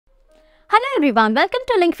Hello everyone, welcome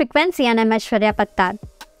to Link Frequency and I'm Aishwarya Pattar.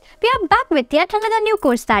 We are back with yet another new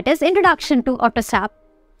course, that is Introduction to Autosar.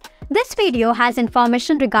 This video has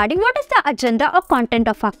information regarding what is the agenda or content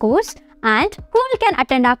of our course and who all can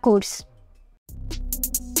attend our course.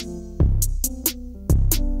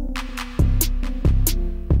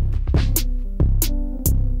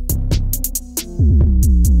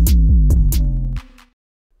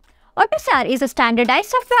 Autosar is a standardized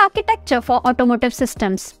software architecture for automotive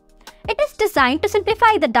systems. It is designed to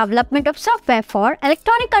simplify the development of software for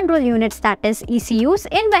electronic control units, that is ECUs,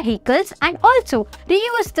 in vehicles and also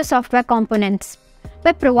reuse the software components.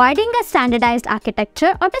 By providing a standardized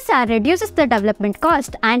architecture, Autosar reduces the development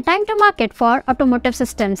cost and time to market for automotive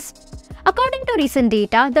systems. According to recent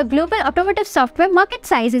data, the global automotive software market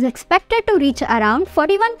size is expected to reach around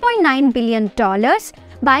 $41.9 billion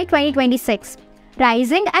by 2026,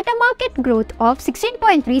 rising at a market growth of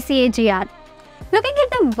 16.3 CAGR. Looking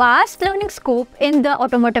at the vast learning scope in the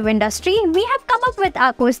automotive industry, we have come up with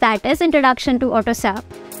our course, that is Introduction to Autosar.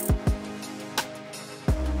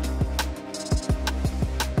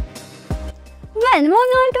 Well, moving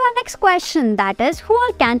on to our next question, that is who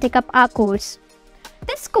all can take up our course.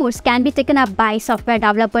 This course can be taken up by software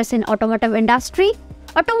developers in automotive industry,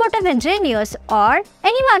 automotive engineers, or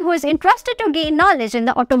anyone who is interested to gain knowledge in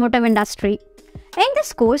the automotive industry. In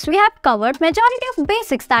this course, we have covered majority of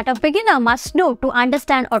basics that a beginner must know to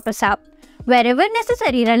understand Autosar. Wherever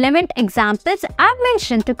necessary, relevant examples are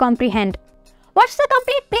mentioned to comprehend. Watch the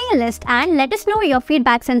complete playlist and let us know your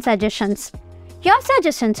feedbacks and suggestions. Your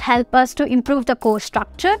suggestions help us to improve the course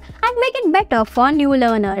structure and make it better for new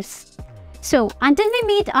learners. So, until we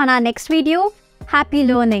meet on our next video, happy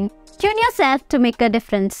learning. Tune yourself to make a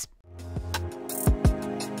difference.